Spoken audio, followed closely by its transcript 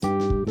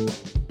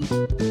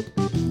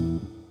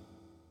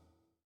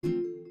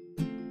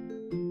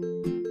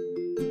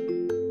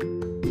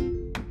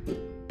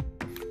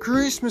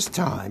Christmas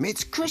time.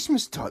 It's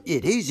Christmas time.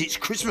 It is. It's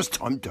Christmas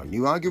time. Don't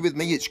you argue with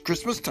me. It's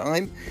Christmas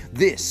time.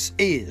 This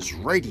is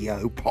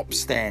Radio Pop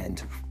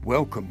Stand.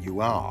 Welcome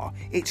you are.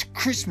 It's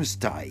Christmas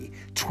Day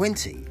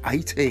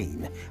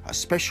 2018. A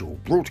special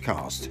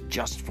broadcast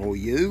just for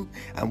you.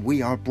 And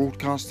we are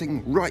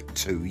broadcasting right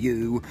to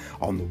you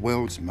on the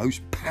world's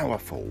most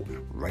powerful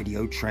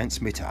radio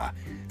transmitter,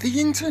 the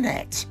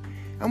internet.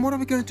 And what are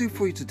we going to do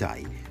for you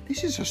today?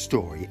 This is a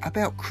story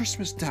about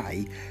Christmas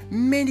Day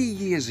many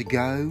years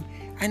ago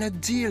and a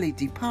dearly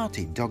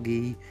departed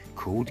doggy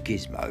called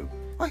Gizmo.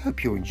 I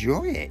hope you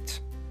enjoy it.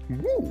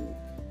 Woo!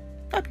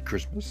 Happy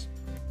Christmas.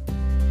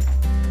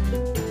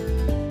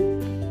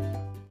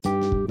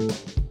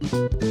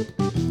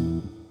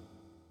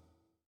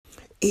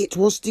 It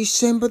was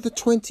December the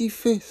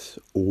 25th,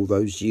 all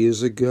those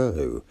years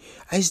ago,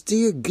 as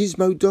dear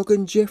Gizmo Dog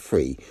and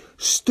Geoffrey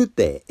stood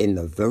there in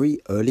the very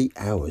early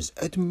hours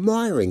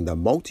admiring the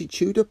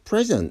multitude of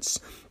presents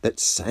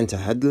that Santa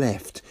had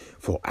left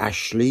for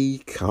Ashley,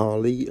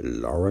 Carly,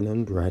 Lauren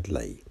and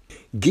Bradley.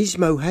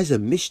 Gizmo has a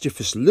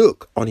mischievous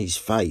look on his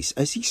face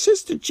as he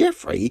says to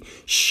Geoffrey,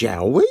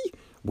 "Shall we?"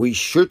 "We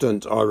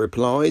shouldn't," I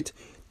replied.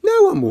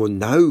 "No one will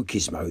know,"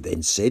 Gizmo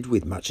then said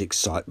with much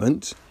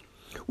excitement.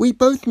 We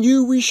both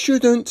knew we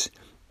shouldn't,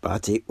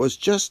 but it was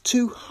just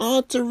too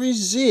hard to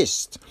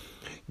resist.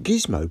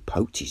 Gizmo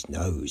poked his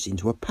nose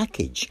into a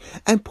package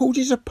and pulled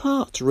it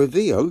apart to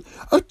reveal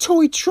a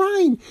toy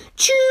train.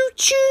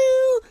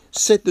 "Choo-choo!"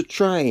 said the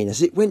train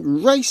as it went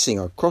racing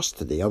across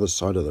to the other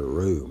side of the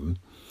room.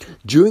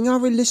 During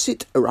our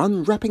illicit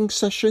unwrapping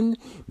session,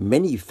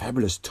 many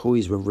fabulous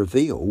toys were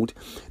revealed.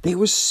 There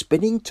was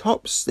spinning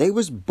tops, there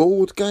was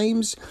board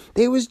games,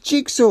 there was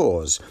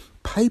jigsaws,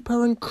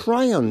 paper and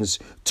crayons,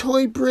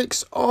 toy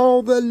bricks.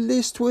 Oh, the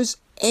list was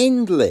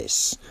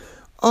endless.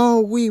 Oh,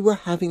 we were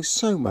having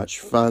so much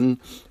fun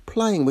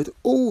playing with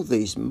all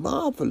these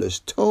marvellous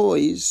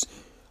toys.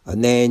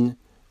 And then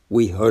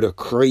we heard a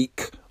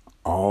creak.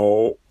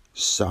 Oh,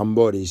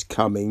 somebody's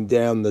coming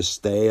down the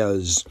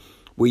stairs.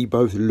 We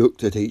both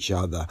looked at each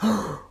other.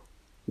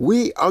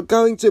 We are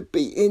going to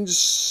be in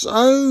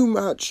so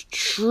much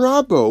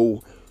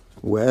trouble.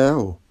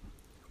 Well,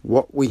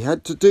 what we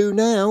had to do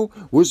now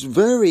was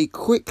very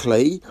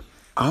quickly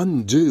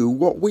undo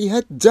what we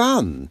had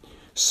done.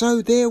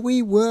 So there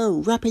we were,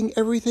 wrapping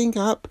everything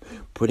up,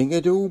 putting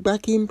it all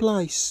back in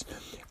place.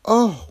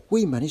 Oh,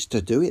 we managed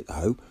to do it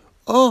though.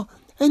 Oh,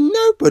 and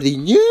nobody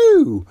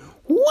knew.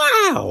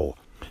 Wow!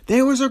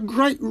 There was a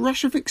great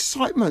rush of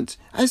excitement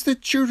as the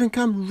children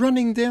come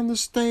running down the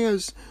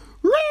stairs.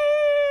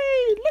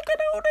 Hooray! Look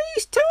at all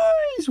these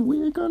toys!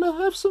 We're going to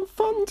have some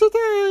fun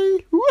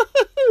today.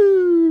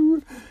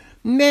 Woohoo!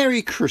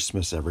 Merry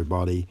Christmas,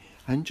 everybody.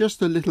 And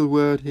just a little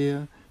word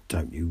here.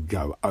 Don't you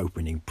go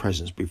opening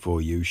presents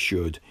before you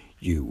should.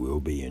 You will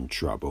be in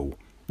trouble.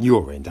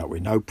 You'll end up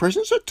with no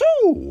presents at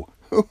all.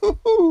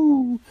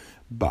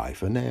 Bye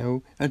for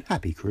now and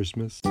happy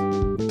Christmas.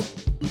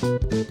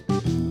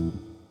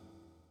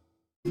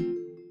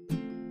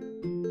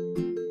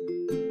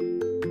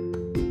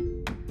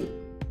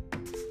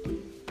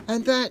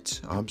 And that,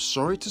 I'm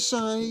sorry to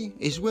say,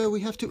 is where we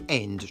have to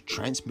end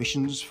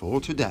transmissions for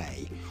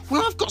today.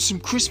 Well, I've got some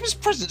Christmas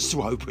presents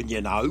to open,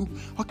 you know.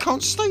 I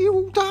can't stay here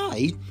all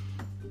day.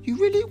 You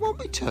really want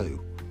me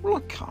to? Well,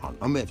 I can't.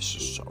 I'm ever so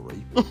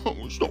sorry.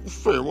 It's not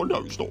fair. I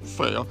know it's not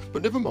fair.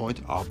 But never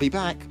mind. I'll be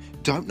back.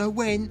 Don't know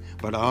when,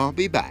 but I'll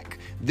be back.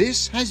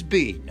 This has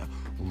been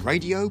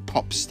Radio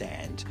Pop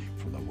Stand,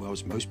 from the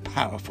world's most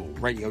powerful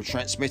radio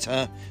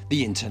transmitter,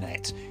 the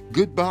internet.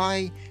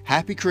 Goodbye,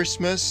 happy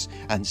Christmas,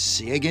 and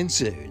see you again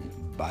soon.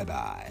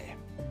 Bye-bye.